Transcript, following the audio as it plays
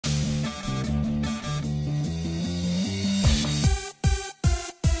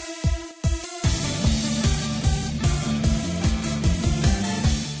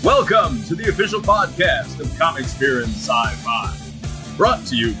Welcome to the official podcast of Comics Beer and Sci-Fi. Brought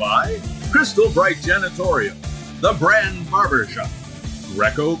to you by Crystal Bright Janitorial, The Brand Barbershop,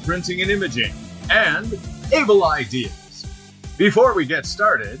 Greko Printing and Imaging, and Able Ideaz. Before we get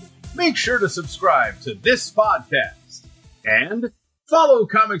started, make sure to subscribe to this podcast and follow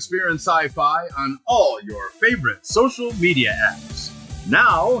Comics Beer and Sci-Fi on all your favorite social media apps.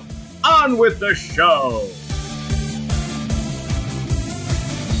 Now, on with the show!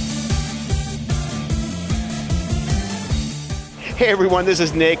 Hey everyone, this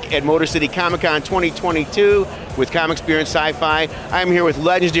is Nick at Motor City Comic Con 2022 with Comics Beer and Sci-Fi. I'm here with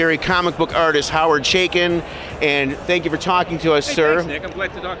legendary comic book artist Howard Chaykin, and thank you for talking to us, sir. Thanks, Nick. I'm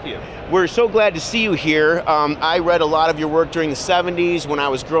glad to talk to you. We're so glad to see you here. I read a lot of your work during the 70s when I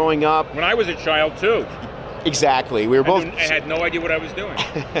was growing up. When I was a child, too. Exactly. We were both. I had no idea what I was doing.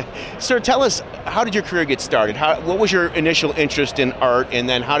 Sir, tell us, how did your career get started? What was your initial interest in art, and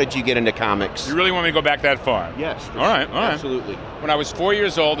then how did you get into comics? You really want me to go back that far? Yes. All right. Absolutely. When I was 4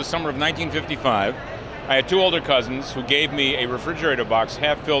 years old, the summer of 1955, I had two older cousins who gave me a refrigerator box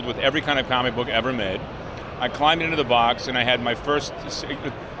half filled with every kind of comic book ever made. I climbed into the box, and I had my first,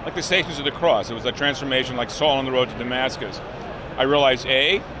 like the Stations of the Cross. It was a transformation like Saul on the road to Damascus. I realized,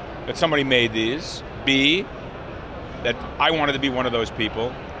 A, that somebody made these, B, that I wanted to be one of those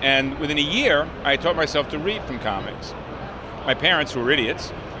people, and within a year, I taught myself to read from comics. My parents, who were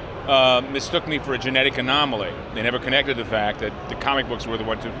idiots, mistook me for a genetic anomaly. They never connected the fact that the comic books were the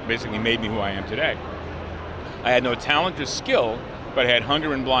ones that basically made me who I am today. I had no talent or skill, but I had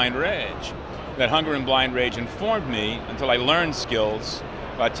hunger and blind rage. That hunger and blind rage informed me until I learned skills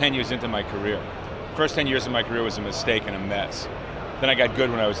about 10 years into my career. First 10 years of my career was a mistake and a mess. Then I got good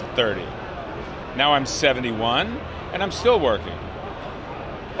when I was 30. Now I'm 71, and I'm still working.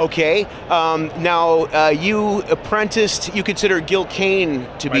 Okay. Now, you apprenticed, you consider Gil Kane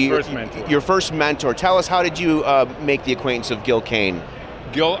to be your first mentor. Tell us, how did you make the acquaintance of Gil Kane?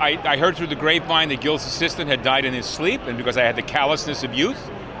 Gil, I heard through the grapevine that Gil's assistant had died in his sleep, and because I had the callousness of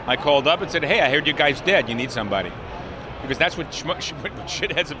youth, I called up and said, hey, I heard your guy's dead, you need somebody. Because that's what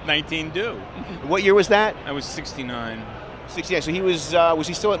shitheads of 19 do. What year was that? I was 69. 69, so he was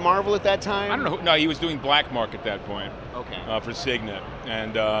he still at Marvel at that time? I don't know, no, he was doing Black Mark at that point. Okay. For Signet.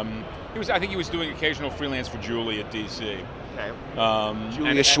 And I think he was doing occasional freelance for Julie at DC. Okay.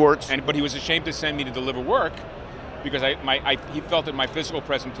 Julia Schwartz. But he was ashamed to send me to deliver work because he felt that my physical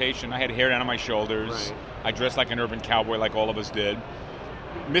presentation, I had hair down on my shoulders, right. I dressed like an urban cowboy like all of us did,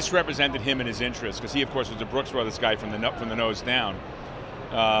 misrepresented him and his interests, because he, of course, was a Brooks Brothers guy from the nose down.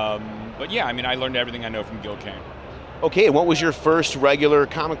 But yeah, I mean, I learned everything I know from Gil Kane. Okay, and what was your first regular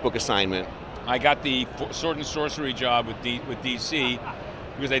comic book assignment? I got the sword and sorcery job with DC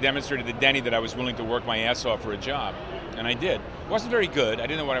because I demonstrated to Denny that I was willing to work my ass off for a job, and I did. It wasn't very good. I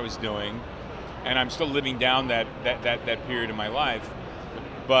didn't know what I was doing, and I'm still living down that period of my life.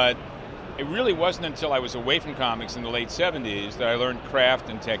 But it really wasn't until I was away from comics in the late 70s that I learned craft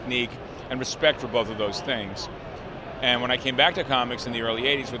and technique and respect for both of those things. And when I came back to comics in the early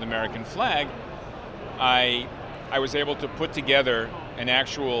 80s with American Flag, I was able to put together an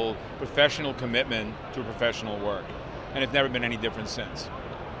actual professional commitment to professional work. And it's never been any different since.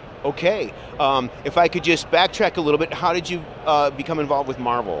 Okay. If I could just backtrack a little bit, how did you become involved with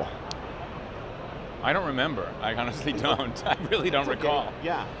Marvel? I don't remember. I honestly don't. I really don't recall. Okay.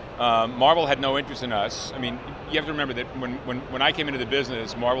 Yeah. Marvel had no interest in us. I mean, you have to remember that when I came into the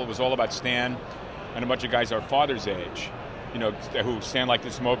business, Marvel was all about Stan and a bunch of guys our father's age, who Stan liked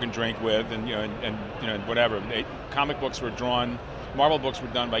to smoke and drink with, and whatever. Comic books were drawn, Marvel books were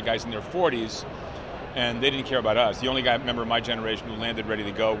done by guys in their 40s, and they didn't care about us. The only member of my generation who landed ready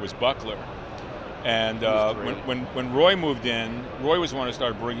to go was Buckler. And when Roy moved in, Roy was the one who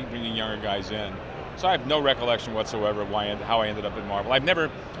started bringing younger guys in. So I have no recollection whatsoever of how I ended up at Marvel. I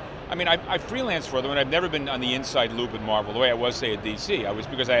freelanced for them, and I've never been on the inside loop at Marvel the way I was, say, at DC. I was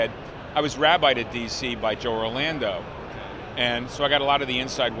rabbied at DC by Joe Orlando. And so I got a lot of the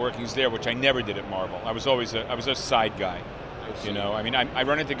inside workings there, which I never did at Marvel. I was a side guy, I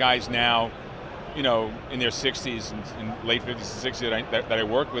run into guys now, in their 60s and late 50s and 60s that I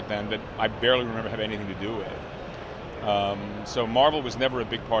worked with them that I barely remember having anything to do with. So Marvel was never a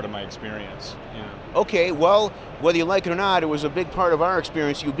big part of my experience. Okay, well, whether you like it or not, it was a big part of our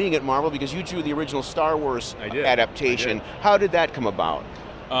experience, you being at Marvel, because you drew the original Star Wars adaptation. I did. How did that come about?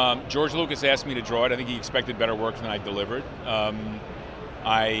 George Lucas asked me to draw it. I think he expected better work than I delivered.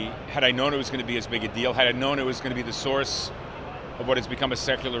 Had I known it was going to be as big a deal, had I known it was going to be the source of what has become a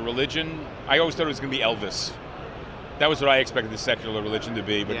secular religion, I always thought it was going to be Elvis. That was what I expected the secular religion to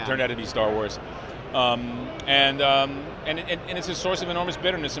be, but It turned out to be Star Wars. And it's a source of enormous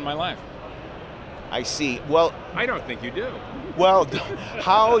bitterness in my life. I see. Well, I don't think you do. Well,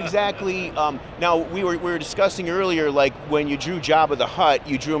 how exactly? Now we were discussing earlier, like when you drew Jabba the Hutt,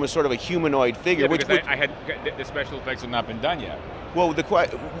 you drew him as sort of a humanoid figure. Yeah, because I had the special effects had not been done yet. Well,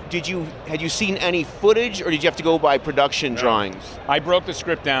 had you seen any footage, or did you have to go by production drawings? I broke the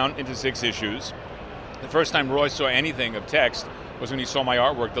script down into 6 issues. The first time Roy saw anything of text was when he saw my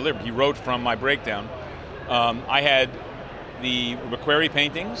artwork delivered. He wrote from my breakdown. I had the McQuarrie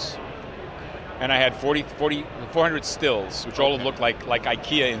paintings, and I had 400 stills, which all looked like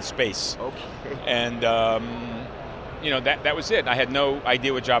IKEA in space. Okay. And that was it. I had no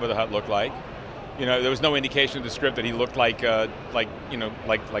idea what Jabba the Hutt looked like. There was no indication of the script that he looked like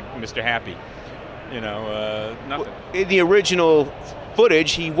Mr. Happy. Nothing. In the original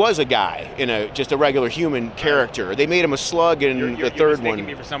footage, he was a guy in just a regular human character. They made him a slug in the third one. You're mistaking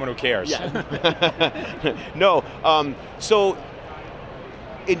me for someone who cares. Yeah. No. So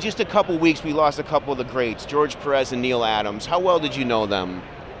in just a couple weeks, we lost a couple of the greats, George Perez and Neil Adams. How well did you know them?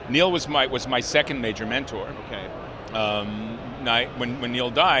 Neil was my second major mentor. Okay. When Neil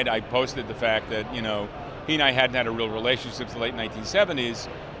died, I posted the fact that he and I hadn't had a real relationship since the late 1970s,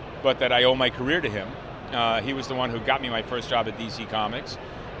 but that I owe my career to him. He was the one who got me my first job at DC Comics.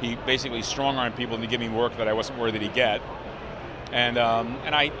 He basically strong-armed people into giving me work that I wasn't worthy to get. And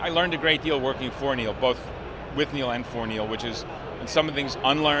I learned a great deal working for Neil, both with Neil and for Neil, which is some of the things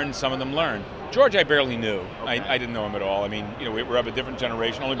unlearned, some of them learned. George I barely knew. Okay. I didn't know him at all. I mean, we're of a different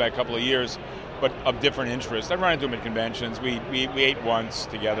generation, only by a couple of years, but of different interests. I ran into him at conventions. We ate once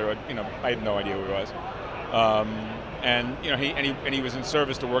together. I had no idea who he was. He was in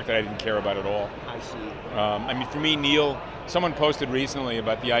service to work that I didn't care about at all. I see. For me, Neil, someone posted recently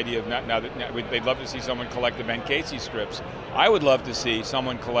about the idea of now they'd love to see someone collect the Ben Casey scripts. I would love to see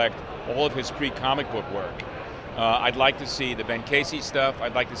someone collect all of his pre-comic book work. I'd like to see the Ben Casey stuff.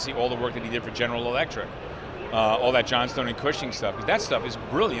 I'd like to see all the work that he did for General Electric. All that Johnstone and Cushing stuff. Because that stuff is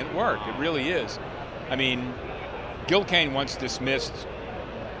brilliant work. It really is. I mean, Gil Kane once dismissed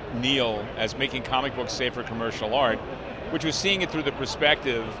Neil as making comic books safe for commercial art, which was seeing it through the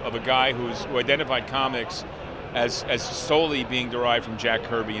perspective of a guy who identified comics as solely being derived from Jack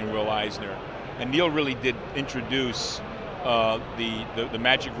Kirby and Will Eisner. And Neil really did introduce the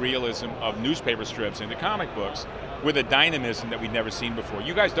magic realism of newspaper strips into comic books with a dynamism that we'd never seen before.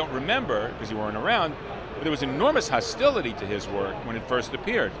 You guys don't remember, because you weren't around, but there was enormous hostility to his work when it first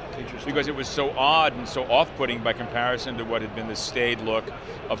appeared, because it was so odd and so off-putting by comparison to what had been the staid look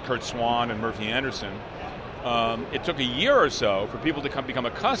of Kurt Swan and Murphy Anderson. It took a year or so for people to become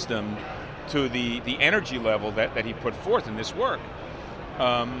accustomed to the energy level that he put forth in this work.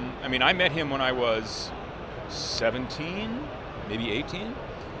 I met him when I was 17, maybe 18,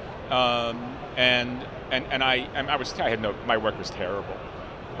 my work was terrible,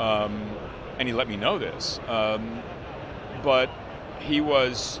 and he let me know this. But he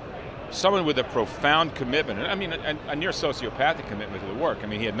was someone with a profound commitment. A near sociopathic commitment to the work.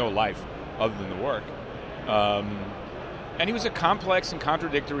 He had no life other than the work, and he was a complex and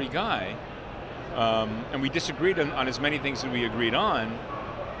contradictory guy. And we disagreed on as many things as we agreed on,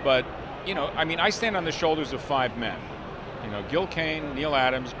 but. I stand on the shoulders of 5 men. Gil Kane, Neil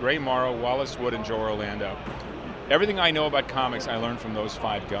Adams, Gray Morrow, Wallace Wood, and Joe Orlando. Everything I know about comics, I learned from those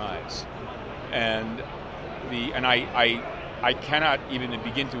 5 guys. And I cannot even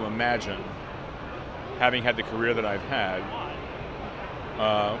begin to imagine having had the career that I've had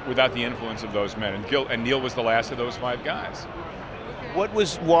without the influence of those men. And Neil was the last of those 5 guys. What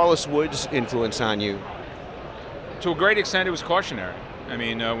was Wallace Wood's influence on you? To a great extent, it was cautionary.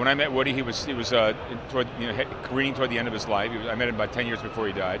 When I met Woody, he was careening toward the end of his life. I met him about 10 years before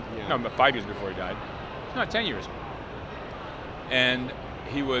he died. Yeah. No, about 5 years before he died. No, 10 years. And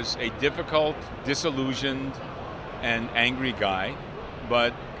he was a difficult, disillusioned, and angry guy.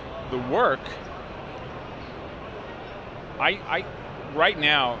 But the work, I right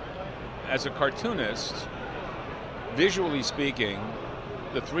now, as a cartoonist, visually speaking,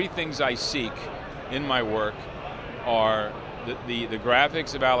 the 3 things I seek in my work are the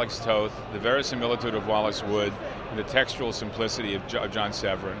graphics of Alex Toth, the verisimilitude of Wallace Wood, and the textual simplicity of John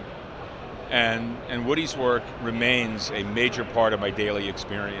Severin. And Woody's work remains a major part of my daily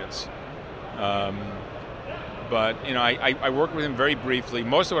experience. But I worked with him very briefly.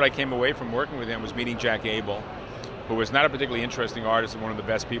 Most of what I came away from working with him was meeting Jack Abel, who was not a particularly interesting artist and one of the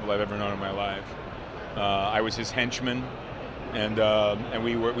best people I've ever known in my life. I was his henchman, and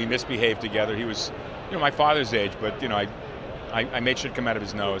we misbehaved together. He was, my father's age, but I made shit come out of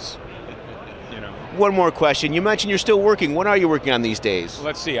his nose. One more question. You mentioned you're still working. What are you working on these days?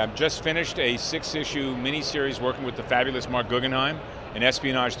 Let's see. I've just finished a 6-issue miniseries working with the fabulous Mark Guggenheim, an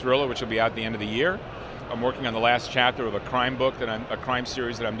espionage thriller, which will be out at the end of the year. I'm working on the last chapter of a crime book a crime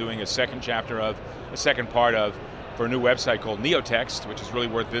series that I'm doing a second part of, for a new website called Neotext, which is really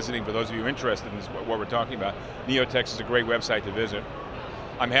worth visiting for those of you interested in what we're talking about. Neotext is a great website to visit.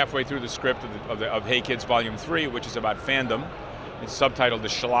 I'm halfway through the script of Hey Kids Volume 3, which is about fandom. It's subtitled The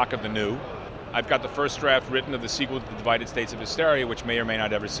Shellac of the New. I've got the first draft written of the sequel to The Divided States of Hysteria, which may or may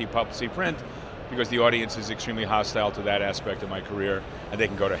not ever see print, because the audience is extremely hostile to that aspect of my career, and they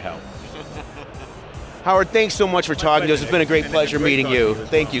can go to hell. Howard, thanks so much for talking to us. It's been a great pleasure meeting you.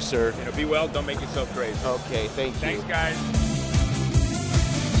 Thank you, sir. Be well, don't make yourself crazy. Okay, thank you. Thanks, guys.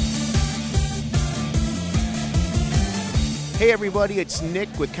 Hey everybody, it's Nick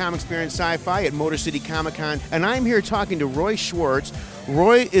with Comic Experience Sci-Fi at Motor City Comic Con, and I'm here talking to Roy Schwartz.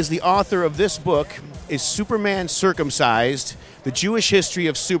 Roy is the author of this book, is Superman Circumcised, The Jewish History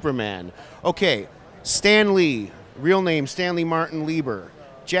of Superman. Okay, Stan Lee, real name Stanley Martin Lieber,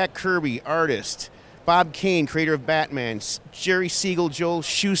 Jack Kirby, artist, Bob Kane, creator of Batman, Jerry Siegel, Joel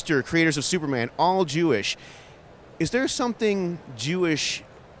Shuster, creators of Superman, all Jewish. Is there something Jewish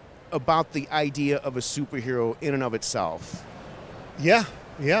about the idea of a superhero in and of itself? Yeah.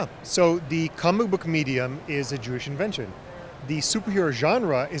 So the comic book medium is a Jewish invention. The superhero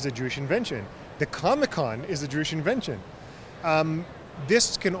genre is a Jewish invention. The Comic-Con is a Jewish invention.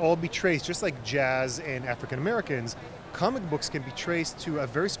 This can all be traced, just like jazz and African Americans, comic books can be traced to a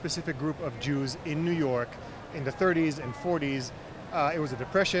very specific group of Jews in New York in the 30s and 40s. It was a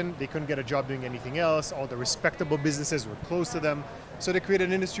depression. They couldn't get a job doing anything else. All the respectable businesses were closed to them. So they created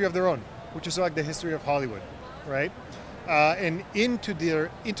an industry of their own, which is like the history of Hollywood, right? And into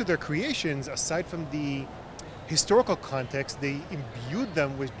their creations, aside from the historical context, they imbued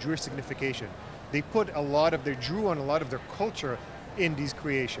them with Jewish signification. They drew on a lot of their culture in these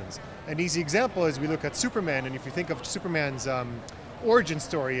creations. An easy example is we look at Superman, and if you think of Superman's origin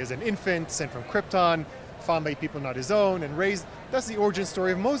story as an infant sent from Krypton, found by people not his own and raised, that's the origin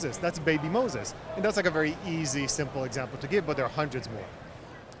story of Moses. That's baby Moses. And that's like a very easy, simple example to give, but there are hundreds more.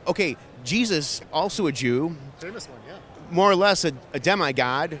 Okay, Jesus, also a Jew. Famous one, yeah. More or less a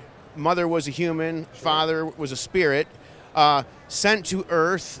demigod. Mother was a human, father was a spirit, sent to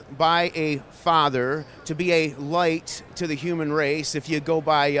earth by a father to be a light to the human race. If you go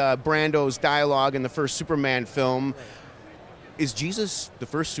by Brando's dialogue in the first Superman film, is Jesus the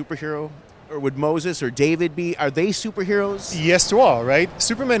first superhero? Or would Moses or David be? Are they superheroes? Yes to all, right?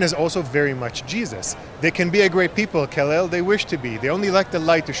 Superman is also very much Jesus. They can be a great people, Kal-El, they wish to be. They only like the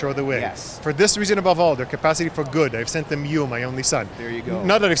light to show the way. Yes. For this reason above all, their capacity for good. I've sent them you, my only son. There you go.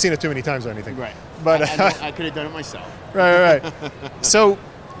 Not that I've seen it too many times or anything. Right. But I could have done it myself. Right. So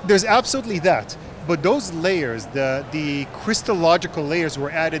there's absolutely that. But those layers, the Christological layers, were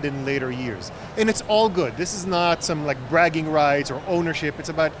added in later years. And it's all good. This is not some like bragging rights or ownership. It's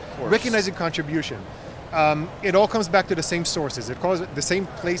about recognizing contribution. It all comes back to the same sources. It calls it the same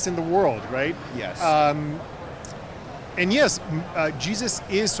place in the world, right? Yes. And yes, Jesus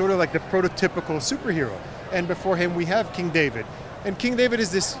is sort of like the prototypical superhero. And before him, we have King David. And King David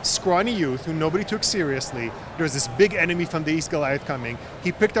is this scrawny youth who nobody took seriously. There's this big enemy from the East, Goliath, coming.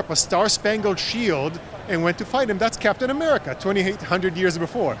 He picked up a star-spangled shield and went to fight him. That's Captain America, 2,800 years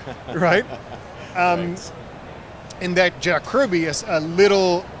before, right? Right. And that Jack Kirby, as a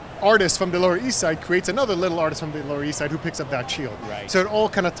little artist from the Lower East Side, creates another little artist from the Lower East Side who picks up that shield. Right. So it all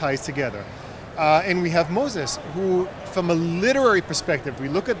kind of ties together. And we have Moses, who, from a literary perspective, we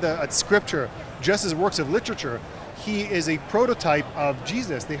look at scripture just as works of literature. He is a prototype of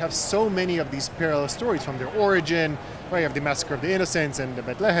Jesus. They have so many of these parallel stories from their origin, right? You have the massacre of the innocents and the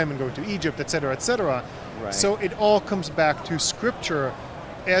Bethlehem and going to Egypt, et cetera, et cetera. Right. So it all comes back to scripture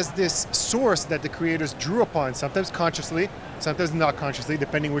as this source that the creators drew upon, sometimes consciously, sometimes not consciously,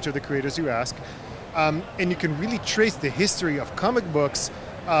 depending which of the creators you ask. And you can really trace the history of comic books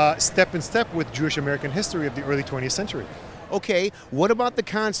step in step with Jewish American history of the early 20th century. Okay, what about the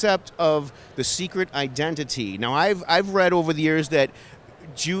concept of the secret identity? Now, I've read over the years that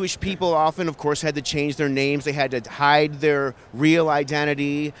Jewish people often, of course, had to change their names. They had to hide their real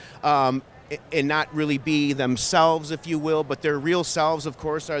identity and not really be themselves, if you will. But their real selves, of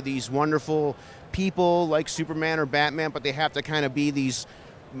course, are these wonderful people like Superman or Batman, but they have to kind of be these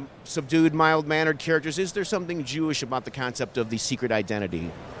subdued, mild-mannered characters. Is there something Jewish about the concept of the secret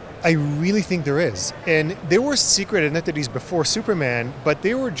identity? I really think there is. And there were secret identities before Superman, but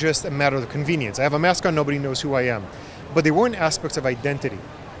they were just a matter of convenience. I have a mask on, nobody knows who I am. But they weren't aspects of identity.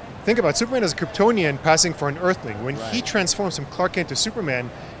 think about Superman as a Kryptonian passing for an Earthling. When he transforms from Clark Kent to Superman,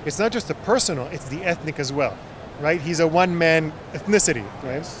 it's not just the personal, it's the ethnic as well, right? He's a one-man ethnicity,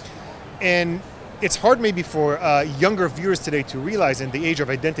 right? And it's hard maybe for younger viewers today to realize in the age of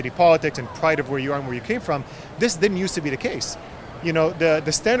identity politics and pride of where you are and where you came from, this didn't used to be the case. You know,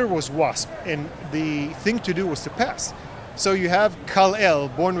 the standard was WASP, and the thing to do was to pass. So you have Kal-El,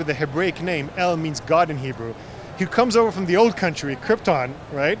 born with a Hebraic name. El means God in Hebrew. He comes over from the old country, Krypton,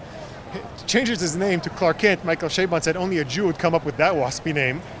 right? Changes his name to Clark Kent. Michael Chabon said only a Jew would come up with that waspy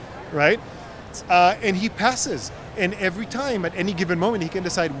name, right? And he passes. And every time, at any given moment, he can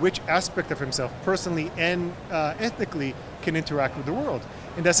decide which aspect of himself, personally and ethnically, can interact with the world.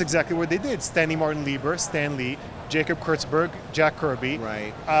 And that's exactly what they did. Stanley Martin Lieber, Stan Lee, Jacob Kurtzberg, Jack Kirby.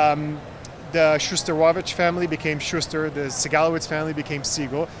 Right. The Schusterowicz family became Schuster. The Segalowitz family became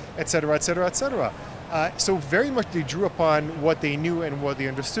Siegel, et cetera, et cetera, et cetera. So very much they drew upon what they knew and what they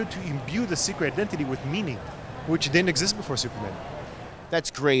understood to imbue the secret identity with meaning, which didn't exist before Superman. That's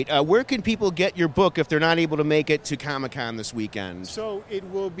great. Where can people get your book if they're not able to make it to Comic-Con this weekend? So it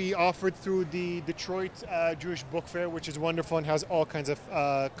will be offered through the Detroit Jewish Book Fair, which is wonderful and has all kinds of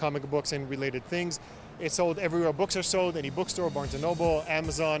comic books and related things. It's sold everywhere books are sold, any bookstore, Barnes & Noble,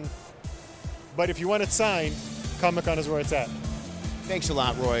 Amazon. But if you want it signed, Comic-Con is where it's at. Thanks a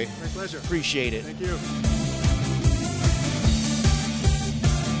lot, Roy. My pleasure. Appreciate it. Thank you.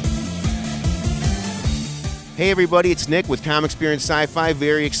 Hey everybody, it's Nick with Comic Experience Sci-Fi.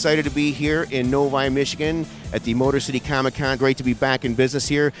 Very excited to be here in Novi, Michigan at the Motor City Comic Con. Great to be back in business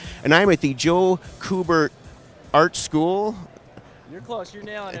here. And I'm at the Joe Kubert Art School. You're close, you're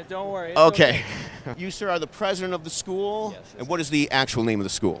nailing it, don't worry. Okay. You, sir, are the president of the school. Yes. And what is the actual name of the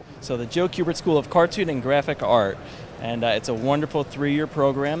school? So the Joe Kubert School of Cartoon and Graphic Art. And it's a wonderful 3-year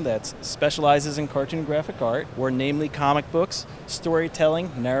program that specializes in cartoon and graphic art, or namely comic books,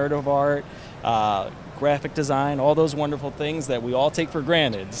 storytelling, narrative art, graphic design, all those wonderful things that we all take for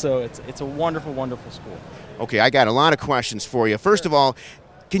granted. So it's a wonderful, wonderful school. Okay, I got a lot of questions for you. First of all,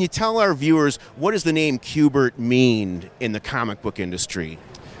 can you tell our viewers what does the name Kubert mean in the comic book industry?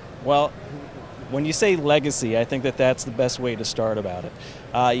 Well, when you say legacy, I think that that's the best way to start about it.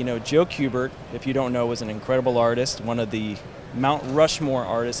 You know, Joe Kubert, if you don't know, was an incredible artist, one of the Mount Rushmore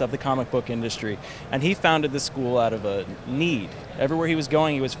artists of the comic book industry, and he founded the school out of a need. Everywhere he was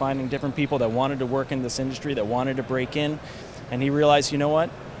going, he was finding different people that wanted to work in this industry, that wanted to break in, and he realized, you know what?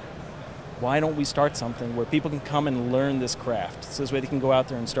 Why don't we start something where people can come and learn this craft, so this way they can go out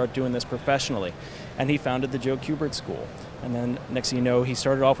there and start doing this professionally. And he founded the Joe Kubert School. And then next thing you know, he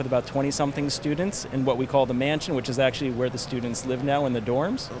started off with about 20-something students in what we call the mansion, which is actually where the students live now in the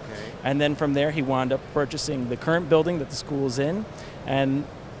dorms. Okay. And then from there, he wound up purchasing the current building that the school is in and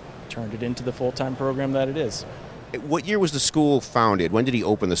turned it into the full-time program that it is. What year was the school founded? When did he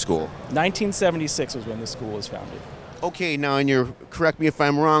open the school? 1976 was when the school was founded. Okay, now, and you're, correct me if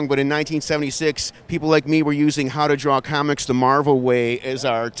I'm wrong, but in 1976, people like me were using How to Draw Comics the Marvel Way as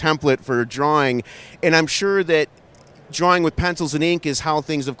our template for drawing, and I'm sure that drawing with pencils and ink is how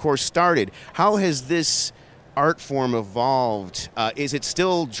things, of course, started. How has this art form evolved? Is it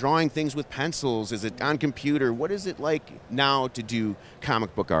still drawing things with pencils? Is it on computer? What is it like now to do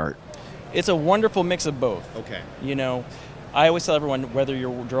comic book art? It's a wonderful mix of both. Okay. You know, I always tell everyone, whether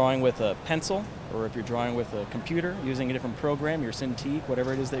you're drawing with a pencil or if you're drawing with a computer, using a different program, your Cintiq,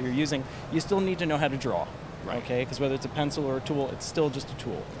 whatever it is that you're using, you still need to know how to draw. Right. Okay, because whether it's a pencil or a tool, it's still just a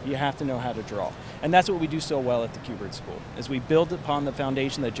tool. You have to know how to draw. And that's what we do so well at the Kubert School, is we build upon the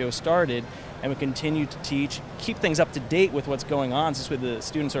foundation that Joe started, and we continue to teach, keep things up to date with what's going on, so the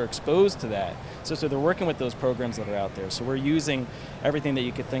students are exposed to that. So they're working with those programs that are out there. So we're using everything that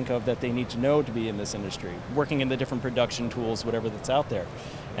you could think of that they need to know to be in this industry, working in the different production tools, whatever that's out there.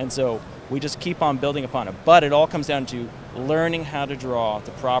 And so we just keep on building upon it. But it all comes down to learning how to draw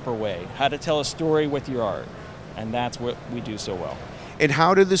the proper way, how to tell a story with your art. And that's what we do so well. And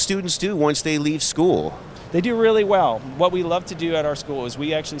how do the students do once they leave school? They do really well. What we love to do at our school is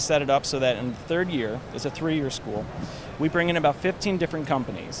we actually set it up so that in the third year, it's a 3-year school, we bring in about 15 different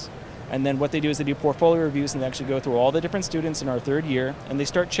companies. And then what they do is they do portfolio reviews, and they actually go through all the different students in our third year, and they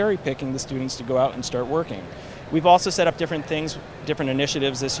start cherry picking the students to go out and start working. We've also set up different things, different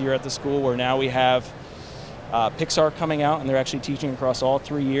initiatives this year at the school, where now we have Pixar coming out, and they're actually teaching across all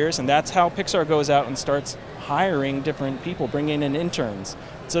 3 years, and that's how Pixar goes out and starts hiring different people, bringing in interns.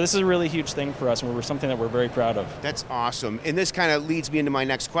 So this is a really huge thing for us, and we're something that we're very proud of. That's awesome. And this kind of leads me into my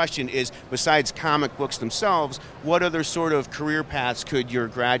next question is, besides comic books themselves, what other sort of career paths could your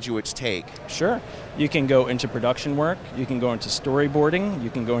graduates take? Sure. You can go into production work, you can go into storyboarding, you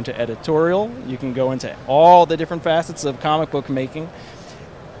can go into editorial, you can go into all the different facets of comic book making.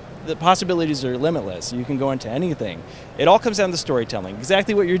 the possibilities are limitless. You can go into anything. It all comes down to storytelling.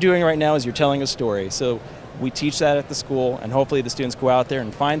 Exactly what you're doing right now is you're telling a story. So we teach that at the school, and hopefully the students go out there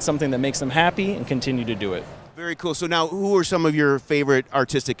and find something that makes them happy and continue to do it. Very cool. So now, who are some of your favorite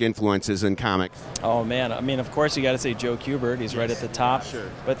artistic influences in comics? Oh man, I mean, of course you got to say Joe Kubert. He's right at the top. Sure.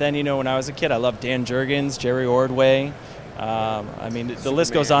 But then, you know, when I was a kid, I loved Dan Jurgens, Jerry Ordway. I mean, the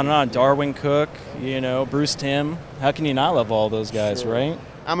list goes on and on. Darwin Cook, you know, Bruce Timm. How can you not love all those guys, right?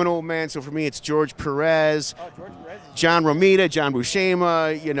 I'm an old man, so for me it's George Perez, John Romita, John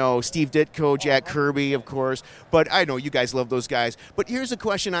Buscema, you know, Steve Ditko, Jack Kirby, of course. But I know you guys love those guys. But here's a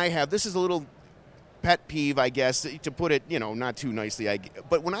question I have. This is a little pet peeve, I guess, to put it, you know, not too nicely.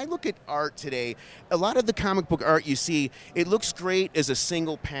 But when I look at art today, a lot of the comic book art you see, it looks great as a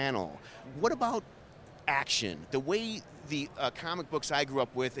single panel. What about action? The way the comic books I grew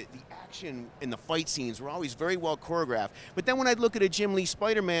up with, the action in the fight scenes were always very well choreographed. But then when I'd look at a Jim Lee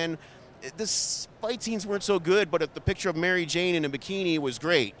Spider-Man, the fight scenes weren't so good, but the picture of Mary Jane in a bikini was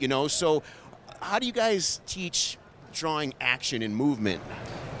great, you know? So how do you guys teach drawing action and movement?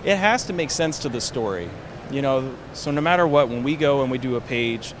 It has to make sense to the story, you know, so no matter what, when we go and we do a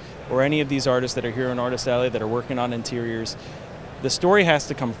page, or any of these artists that are here in Artist Alley that are working on interiors, the story has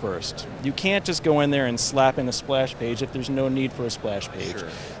to come first. You can't just go in there and slap in a splash page if there's no need for a splash page. Sure.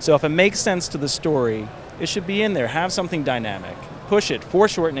 So if it makes sense to the story, it should be in there. Have something dynamic. Push it.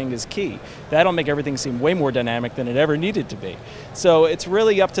 Foreshortening is key. That'll make everything seem way more dynamic than it ever needed to be. So it's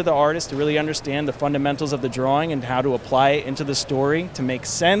really up to the artist to really understand the fundamentals of the drawing and how to apply it into the story to make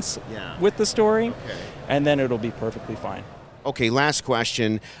sense with the story, and then it'll be perfectly fine. Okay, last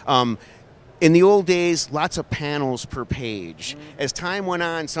question. In the old days, lots of panels per page. As time went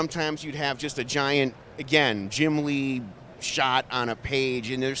on, sometimes you'd have just a giant, again, Jim Lee shot on a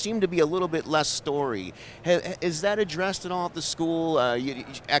page, and there seemed to be a little bit less story. Is that addressed at all at the school?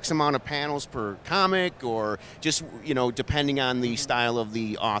 X amount of panels per comic, or just, you know, depending on the style of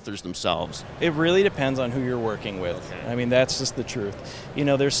the authors themselves? It really depends on who you're working with. I mean, that's just the truth. You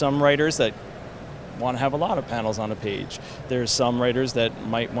know, there's some writers that want to have a lot of panels on a page. There's some writers that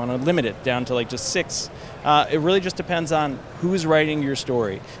might want to limit it down to like just 6. It really just depends on who's writing your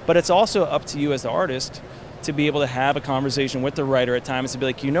story. But it's also up to you as the artist to be able to have a conversation with the writer at times to be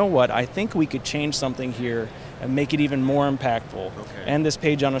like, you know what, I think we could change something here and make it even more impactful, and this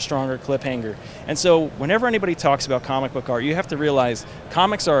page on a stronger cliffhanger. And so whenever anybody talks about comic book art, you have to realize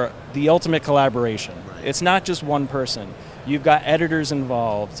comics are the ultimate collaboration. It's not just one person. You've got editors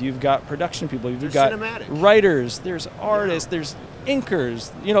involved, you've got production people, you've got writers, there's artists, there's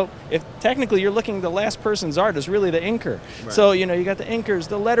inkers. You know, if technically you're looking, the last person's art is really the inker. So, you know, you got the inkers,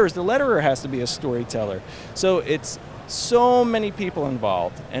 the letterers, the letterer has to be a storyteller. So it's so many people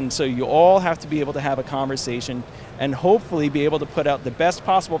involved, and so you all have to be able to have a conversation and hopefully be able to put out the best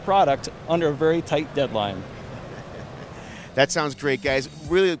possible product under a very tight deadline. That sounds great, guys.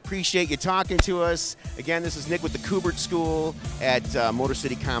 Really appreciate you talking to us. Again, this is Nick with the Kubert School at Motor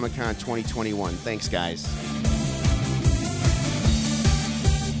City Comic Con 2021. Thanks, guys.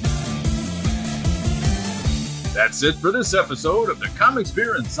 That's it for this episode of the Comics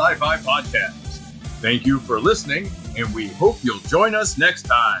Beer and Sci-Fi Podcast. Thank you for listening, and we hope you'll join us next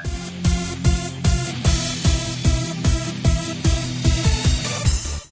time.